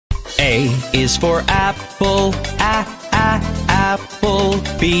A is for apple, apple.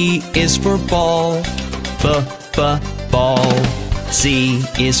 B is for ball, ball. C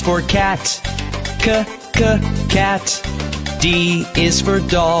is for cat, cat. D is for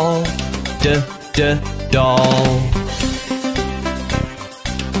doll, doll.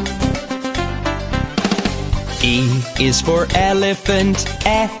 E is for elephant,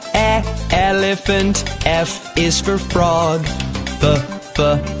 elephant. F is for frog,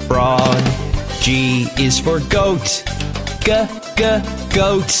 frog. G is for goat,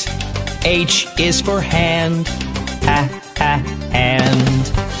 goat. H is for hand,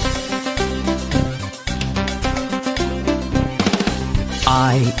 hand.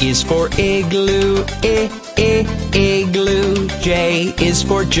 I is for igloo, igloo. J is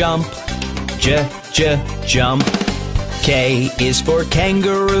for jump, jump. K is for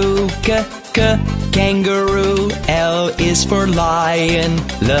kangaroo, kangaroo. L is for lion,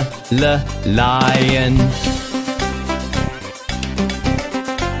 lion.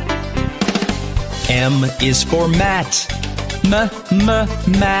 M is for mat,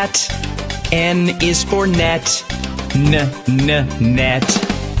 mat. N is for net, net.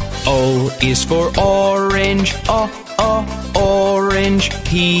 O is for orange, orange.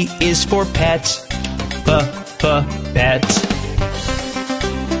 P is for pet, pet.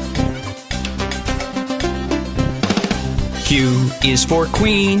 Q is for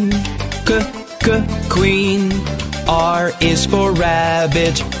queen, queen. R is for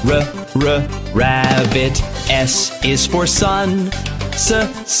rabbit, rabbit. S is for sun,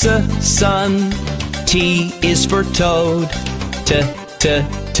 sun. T is for toad,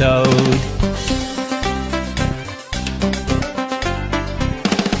 toad.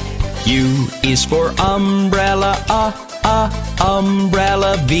 U is for umbrella,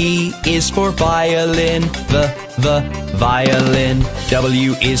 umbrella. V is for violin, violin.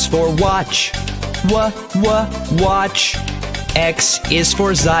 W is for watch, watch. X is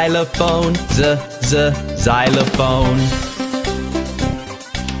for xylophone, xylophone.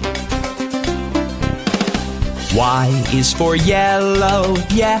 Y is for yellow,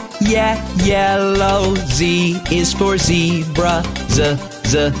 yellow. Z is for zebra,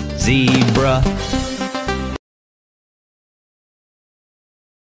 zebra.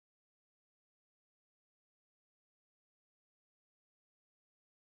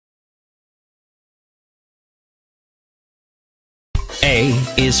 A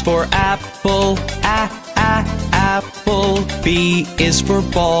is for apple, apple. B is for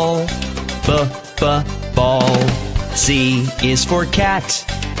ball, ball. C is for cat,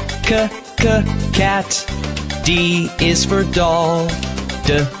 cat. D is for doll,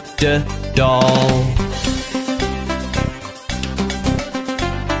 doll.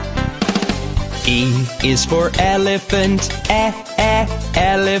 E is for elephant,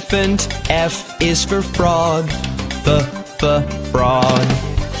 elephant. F is for frog, frog.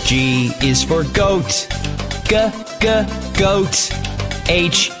 G is for goat, goat.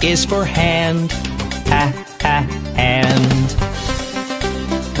 H is for hand, hand.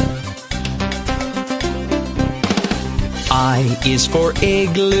 I is for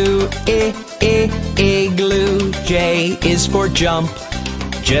igloo, igloo. J is for jump,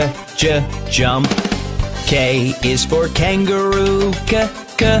 jump. K is for kangaroo,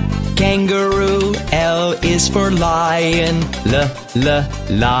 kangaroo. L is for lion,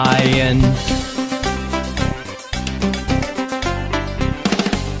 lion.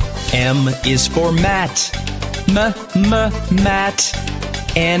 M is for mat, mat.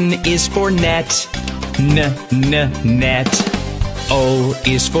 N is for net, net. O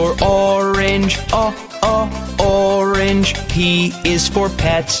is for orange, orange. P is for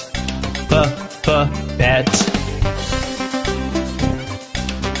pet, pet.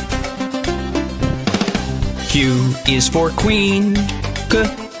 Q is for queen,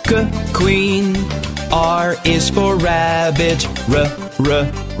 queen. R is for rabbit,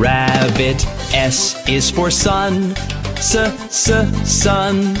 rabbit. S is for sun,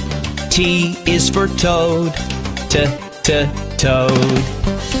 sun. T is for toad, toad.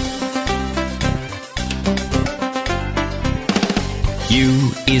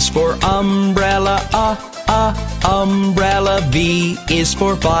 U is for umbrella, umbrella. V is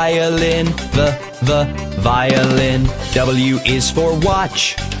for violin, violin. W is for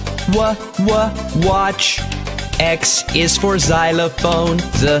watch, watch. X is for xylophone,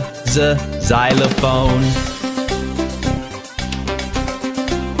 xylophone.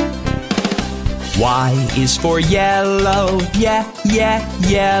 Y is for yellow,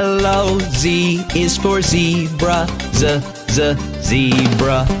 yellow. Z is for zebra,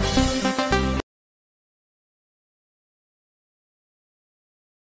 zebra.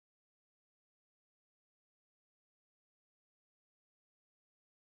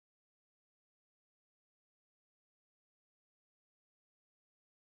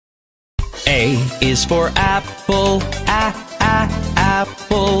 A is for apple,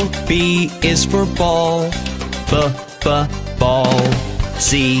 apple. B is for ball, ball.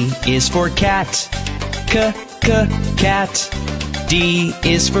 C is for cat, cat. D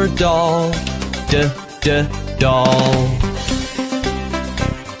is for doll, doll.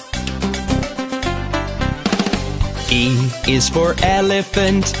 E is for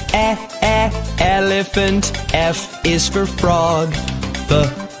elephant, elephant. F is for frog,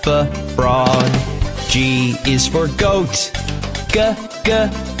 frog. G is for goat,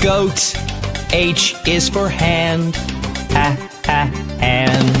 goat. H is for hand,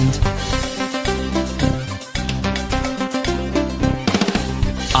 hand.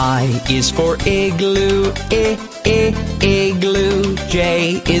 I is for igloo, igloo.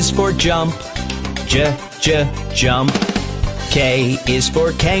 J is for jump, jump. K is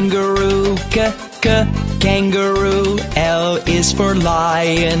for kangaroo, kangaroo. L is for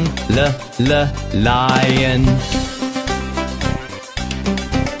lion, lion.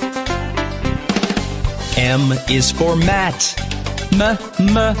 M is for mat,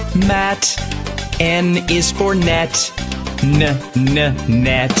 mat. N is for net,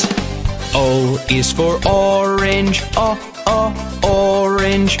 net. O is for orange,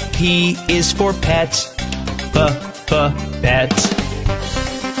 orange. P is for pet, pet.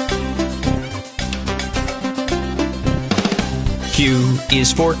 Q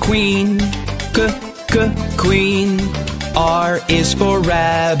is for queen, queen. R is for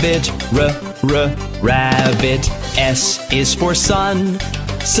rabbit, rabbit. S is for sun,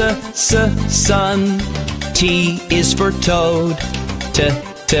 sun. T is for toad,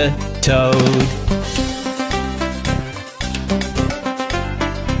 toad.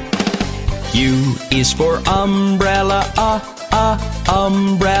 U is for umbrella,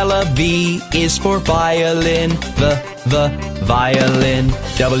 umbrella. V is for violin, violin.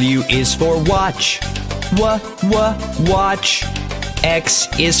 W is for watch, watch. X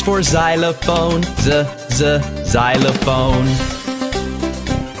is for xylophone, xylophone.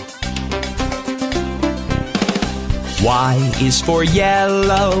 Y is for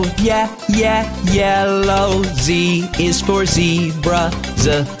yellow, yellow. Z is for zebra,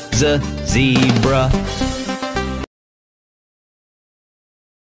 zebra.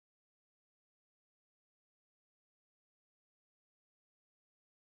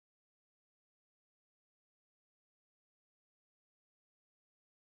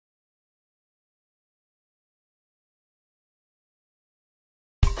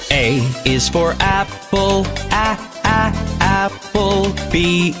 A is for apple, apple.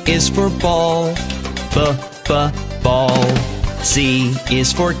 B is for ball, ball. C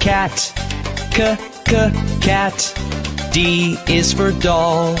is for cat, cat. D is for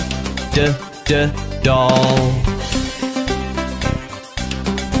doll, doll.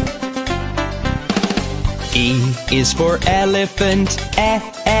 E is for elephant,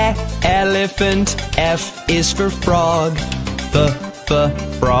 elephant. F is for frog,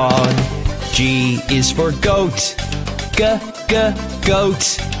 frog. G is for goat,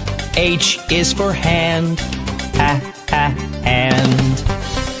 goat. H is for hand, hand.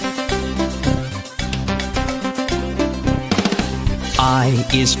 I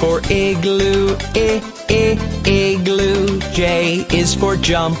is for igloo, igloo. J is for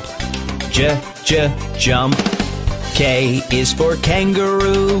jump, jump. K is for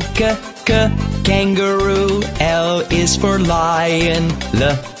kangaroo, kangaroo. L is for lion,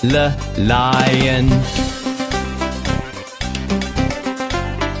 lion.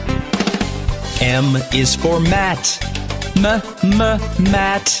 M is for mat,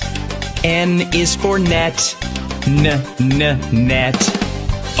 mat. N is for net, net.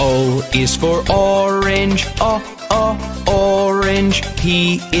 O is for orange, orange.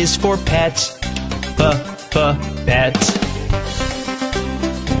 P is for pet, pet.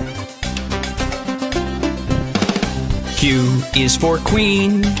 Q is for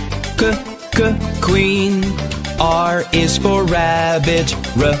queen, queen. R is for rabbit,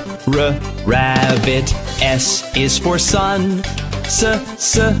 rabbit. S is for sun,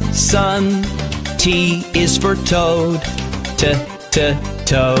 sun. T is for toad,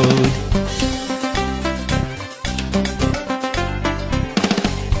 toad.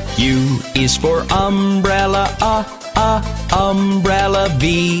 U is for umbrella, umbrella.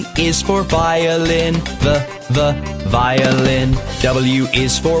 V is for violin, violin. W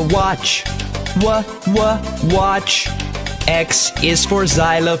is for watch, watch. X is for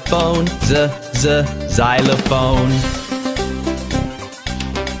xylophone, xylophone.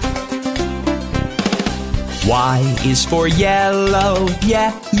 Y is for yellow,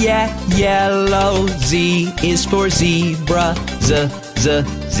 yellow. Z is for zebra,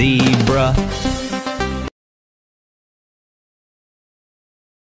 zebra.